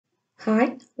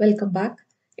Hi, welcome back.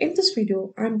 In this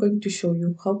video, I'm going to show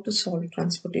you how to solve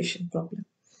transportation problem.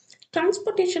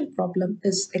 Transportation problem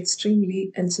is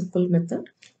extremely and simple method.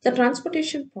 The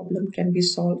transportation problem can be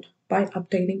solved by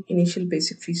obtaining initial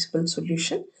basic feasible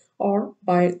solution or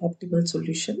by optimal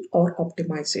solution or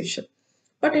optimization.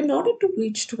 But in order to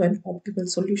reach to an optimal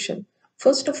solution,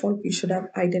 first of all, we should have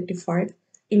identified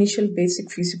initial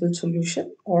basic feasible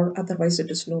solution, or otherwise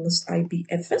it is known as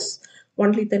IBFS.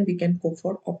 Only then we can go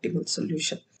for optimal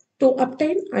solution. To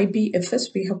obtain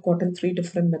IBFS, we have gotten three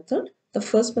different methods. The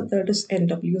first method is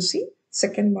NWC,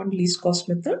 second one least cost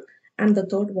method, and the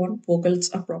third one Vogel's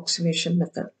approximation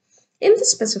method. In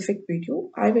this specific video,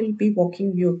 I will be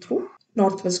walking you through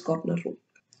northwest corner rule.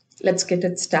 Let's get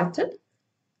it started.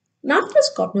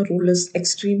 Northwest corner rule is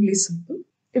extremely simple.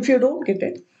 If you don't get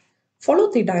it, follow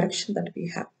the direction that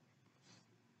we have.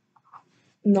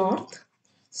 North,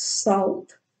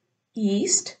 south,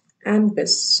 east, and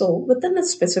west. So within a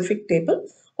specific table,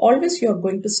 always you are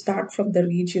going to start from the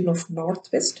region of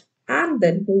northwest and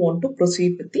then move on to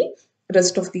proceed with the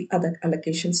rest of the other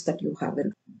allocations that you have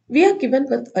in. We are given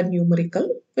with a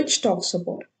numerical which talks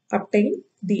about obtain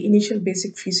the initial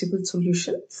basic feasible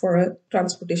solution for a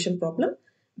transportation problem,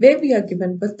 where we are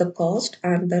given with the cost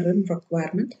and the rim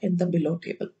requirement in the below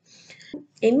table.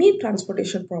 Any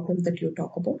transportation problem that you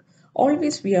talk about,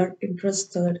 always we are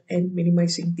interested in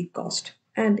minimizing the cost.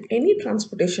 And any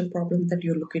transportation problem that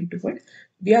you look into it,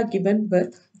 we are given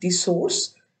with the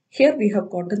source. Here we have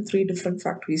gotten three different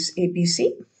factories A, B,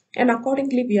 C, and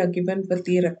accordingly we are given with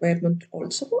the requirement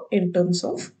also in terms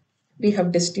of we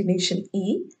have destination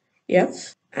E,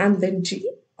 F, and then G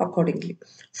accordingly.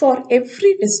 For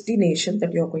every destination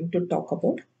that you're going to talk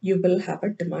about, you will have a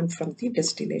demand from the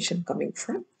destination coming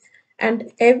from.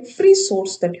 And every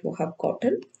source that you have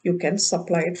gotten, you can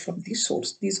supply it from the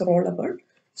source. These are all our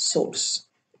source.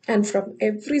 And from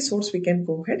every source, we can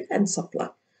go ahead and supply.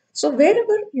 So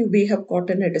wherever we have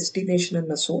gotten a destination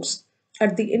and a source,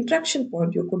 at the interaction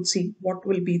point, you could see what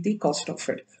will be the cost of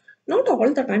it. Not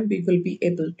all the time we will be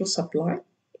able to supply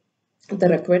the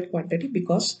required quantity,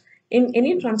 because in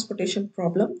any transportation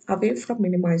problem, away from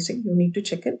minimizing, you need to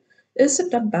check in, is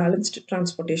it a balanced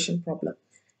transportation problem?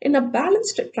 In a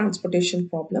balanced transportation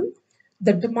problem,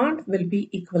 the demand will be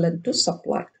equivalent to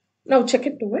supply. Now check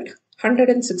into it.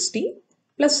 160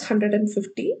 plus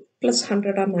 150 plus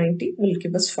 190 will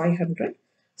give us 500.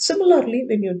 Similarly,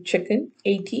 when you check in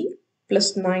 80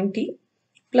 plus 90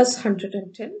 plus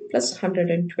 110 plus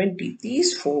 120,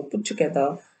 these four put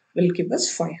together will give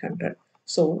us 500.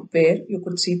 So where you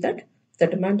could see that the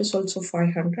demand is also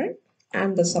 500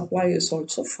 and the supply is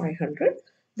also 500.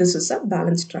 This is a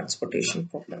balanced transportation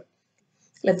problem.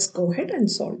 Let's go ahead and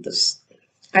solve this.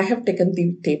 I have taken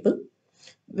the table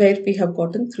where we have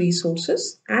gotten three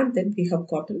sources and then we have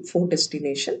gotten four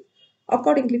destination.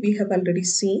 Accordingly, we have already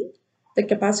seen the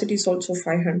capacity is also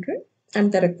 500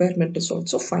 and the requirement is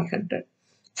also 500.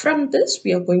 From this,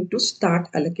 we are going to start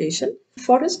allocation.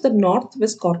 For us, the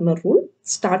northwest corner rule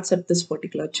starts at this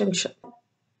particular junction.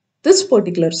 This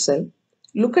particular cell,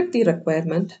 look at the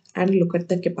requirement and look at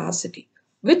the capacity.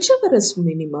 Whichever is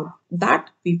minimum,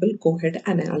 that we will go ahead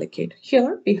and allocate.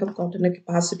 Here we have gotten a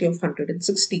capacity of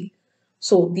 160.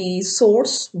 So the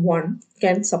source 1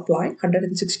 can supply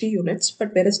 160 units, but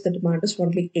whereas the demand is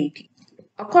only 80.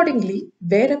 Accordingly,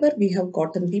 wherever we have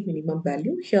gotten the minimum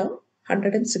value, here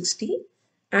 160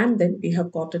 and then we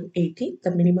have gotten 80,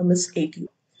 the minimum is 80.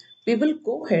 We will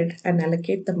go ahead and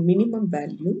allocate the minimum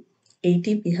value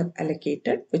 80 we have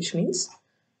allocated, which means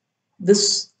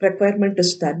this requirement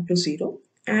is done to 0,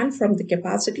 and from the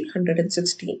capacity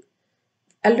 160,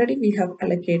 already we have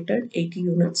allocated 80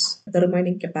 units, the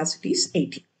remaining capacity is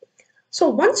 80. So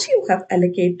once you have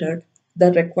allocated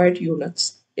the required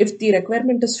units, if the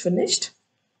requirement is finished,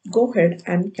 go ahead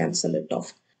and cancel it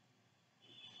off.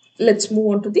 Let's move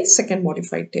on to the second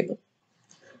modified table.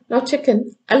 Now check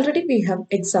in, already we have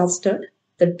exhausted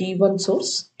the D1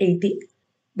 source 80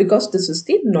 because this is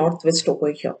the northwest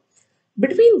over here.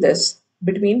 Between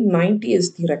 90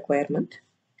 is the requirement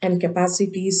and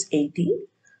capacity is 80.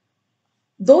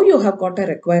 Though you have got a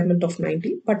requirement of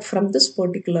 90, but from this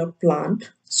particular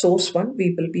plant, source 1,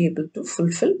 we will be able to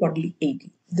fulfill only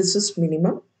 80. This is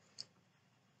minimum.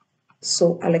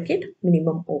 So allocate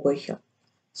minimum over here.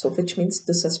 So which means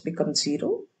this has become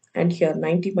 0. And here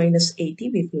 90 minus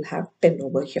 80, we will have 10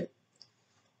 over here.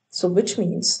 So which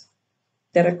means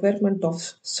the requirement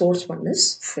of source 1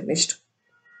 is finished.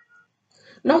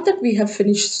 Now that we have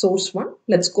finished source 1,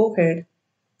 let's go ahead,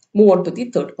 move on to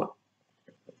the third one.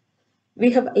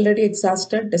 We have already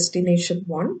exhausted destination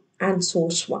 1 and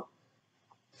source 1.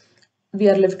 We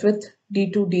are left with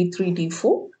D2, D3,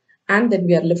 D4, and then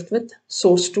we are left with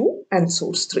source 2 and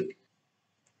source 3.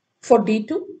 For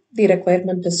D2, the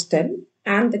requirement is 10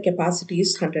 and the capacity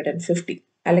is 150.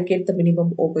 Allocate the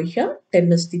minimum over here.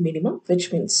 10 is the minimum,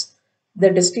 which means the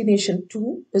destination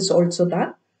 2 is also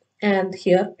done, and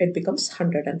here it becomes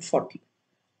 140.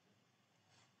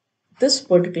 This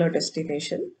particular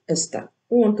destination is done.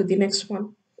 Move on to the next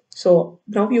one. So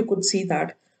now you could see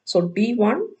that. So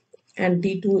D1 and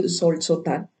D2 is also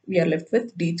done. We are left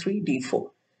with D3, D4.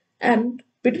 And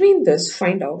between this,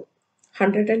 find out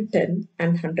 110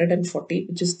 and 140,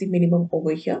 which is the minimum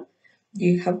over here.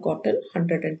 You have gotten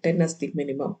 110 as the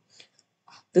minimum.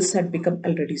 This had become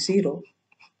already 0.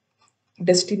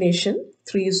 Destination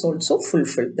 3 is also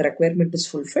fulfilled. The requirement is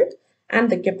fulfilled, and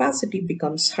the capacity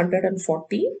becomes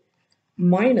 140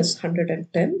 minus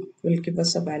 110 will give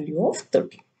us a value of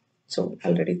 30. So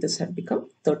already this had become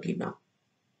 30 now.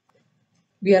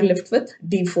 We are left with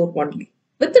D4 only.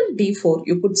 Within D4,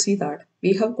 you could see that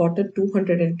we have gotten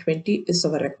 220 is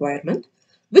our requirement,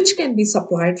 which can be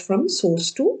supplied from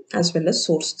source 2 as well as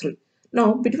source 3.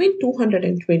 Now, between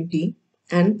 220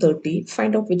 and 30,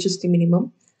 find out which is the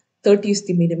minimum. 30 is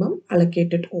the minimum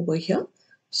allocated over here.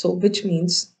 So, which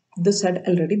means this had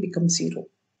already become 0.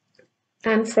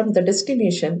 And from the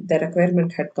destination, the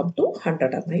requirement had come to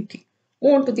 190.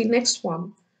 Move on to the next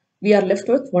one. We are left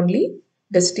with only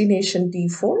destination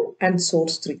D4 and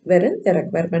source 3, wherein the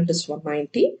requirement is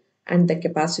 190 and the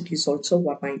capacity is also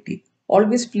 190.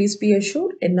 Always please be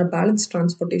assured, in a balanced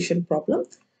transportation problem,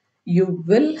 you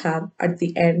will have at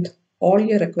the end all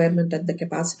your requirement and the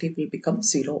capacity will become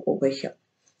 0 over here.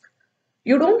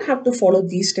 You don't have to follow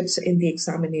these steps in the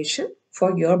examination.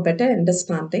 For your better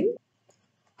understanding,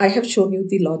 I have shown you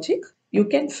the logic. You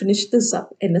can finish this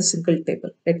up in a single table.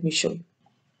 Let me show you.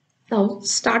 Now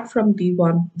start from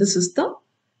D1. This is the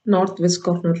northwest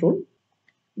corner rule.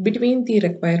 Between the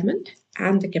requirement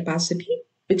and the capacity,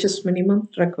 which is minimum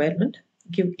requirement,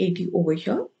 give 80 over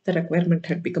here. The requirement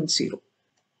had become 0.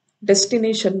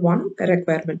 Destination 1, the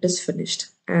requirement is finished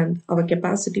and our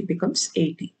capacity becomes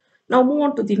 80. Now move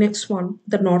on to the next one.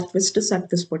 The northwest is at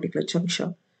this particular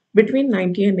juncture. Between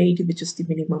 90 and 80, which is the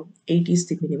minimum, 80 is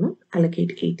the minimum,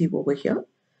 allocate 80 over here.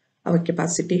 Our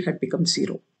capacity had become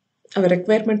 0. Our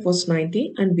requirement was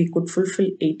 90 and we could fulfill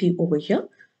 80 over here.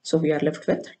 So we are left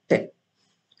with 10.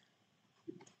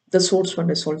 The source one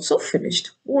is also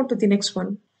finished. Move on to the next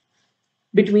one.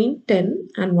 Between 10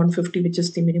 and 150, which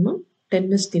is the minimum,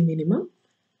 10 is the minimum.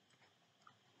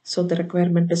 So the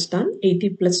requirement is done. 80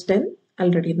 plus 10,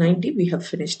 already 90, we have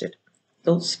finished it.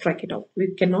 So strike it out.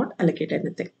 We cannot allocate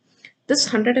anything. This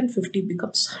 150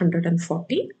 becomes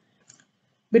 140.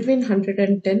 Between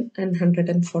 110 and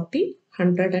 140,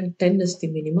 110 is the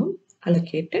minimum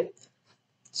allocated.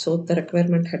 So the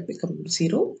requirement had become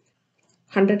 0.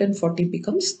 140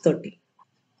 becomes 30.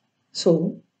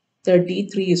 So the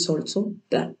D3 is also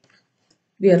done.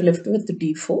 We are left with the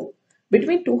D4.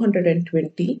 Between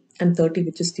 220 and 30,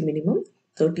 which is the minimum,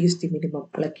 30 is the minimum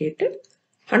allocated.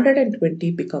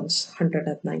 120 becomes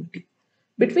 190.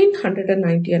 Between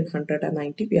 190 and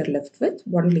 190, we are left with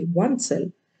only one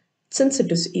cell. Since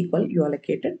it is equal, you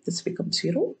allocate it. This becomes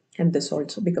 0 and this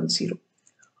also becomes 0.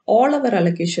 All our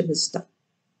allocation is done.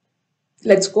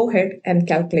 Let's go ahead and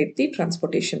calculate the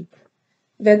transportation.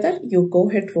 Whether you go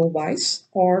ahead row wise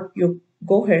or you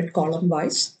go ahead column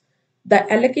wise,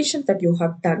 the allocation that you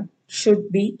have done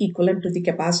should be equivalent to the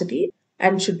capacity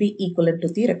and should be equivalent to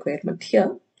the requirement.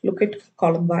 Here, look at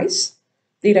column wise.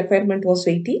 The requirement was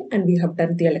 80 and we have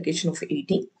done the allocation of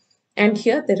 80. And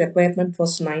here the requirement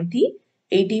was 90.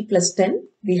 80 plus 10,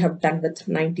 we have done with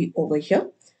 90 over here.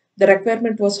 The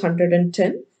requirement was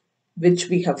 110, which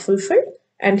we have fulfilled.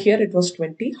 And here it was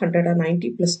 20,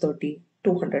 190 plus 30,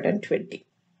 220.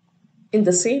 In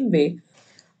the same way,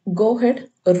 go ahead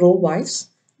row wise.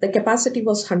 The capacity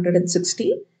was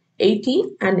 160, 80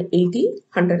 and 80,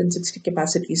 160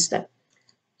 capacity is done.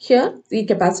 Here the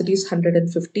capacity is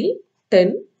 150,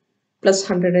 10 plus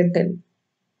 110.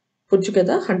 Put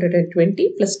together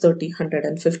 120 plus 30,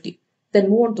 150. Then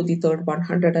move on to the third one,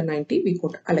 190. We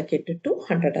could allocate it to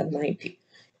 190.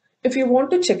 If you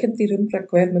want to check in the rim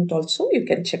requirement also, you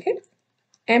can check it.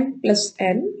 M plus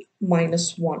N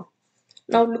minus 1.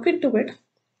 Now look into it.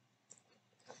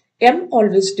 M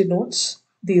always denotes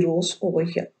the rows over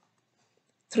here.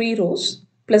 3 rows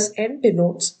plus N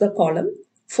denotes the column.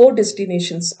 4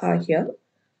 destinations are here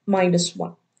minus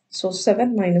 1. So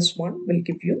 7 minus 1 will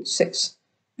give you 6,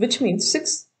 which means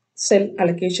 6 cell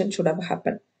allocation should have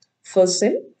happened. First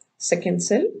cell, second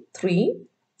cell, 3,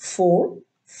 4,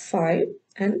 5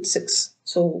 and 6.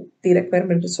 So the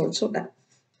requirement is also done.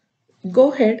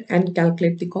 Go ahead and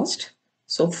calculate the cost.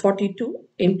 So 42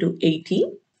 into 80.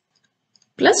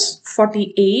 plus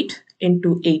 48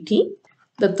 into 80.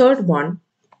 The third one,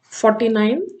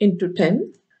 49 into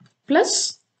 10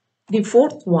 plus the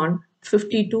fourth one,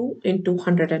 52 into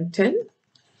 110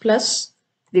 plus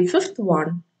the fifth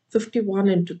one, 51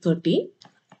 into 30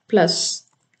 plus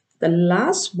the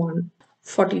last one,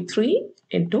 43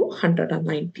 into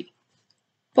 190.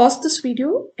 Pause this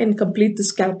video and complete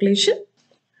this calculation.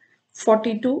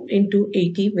 42 into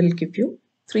 80 will give you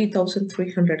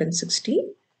 3360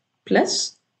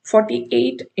 plus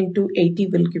 48 into 80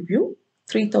 will give you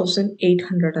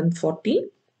 3840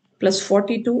 plus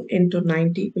 42 into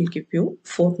 90 will give you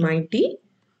 490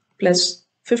 plus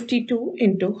 52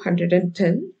 into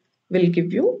 110 will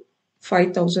give you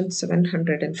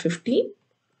 5750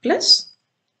 plus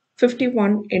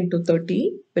 51 into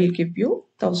 30 will give you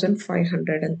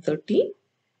 1530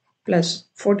 plus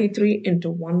 43 into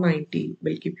 190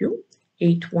 will give you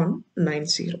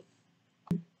 8190.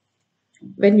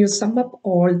 When you sum up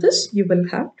all this, you will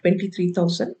have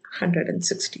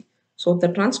 23,160. So the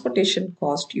transportation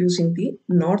cost using the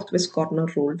northwest corner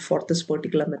rule for this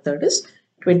particular method is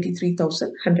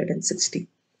 23,160.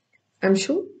 I'm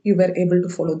sure you were able to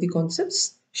follow the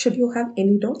concepts. Should you have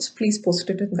any doubts, please post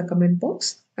it in the comment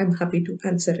box. I'm happy to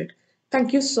answer it.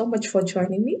 Thank you so much for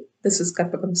joining me. This is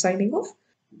Karpagam signing off.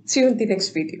 See you in the next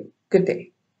video. Good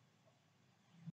day.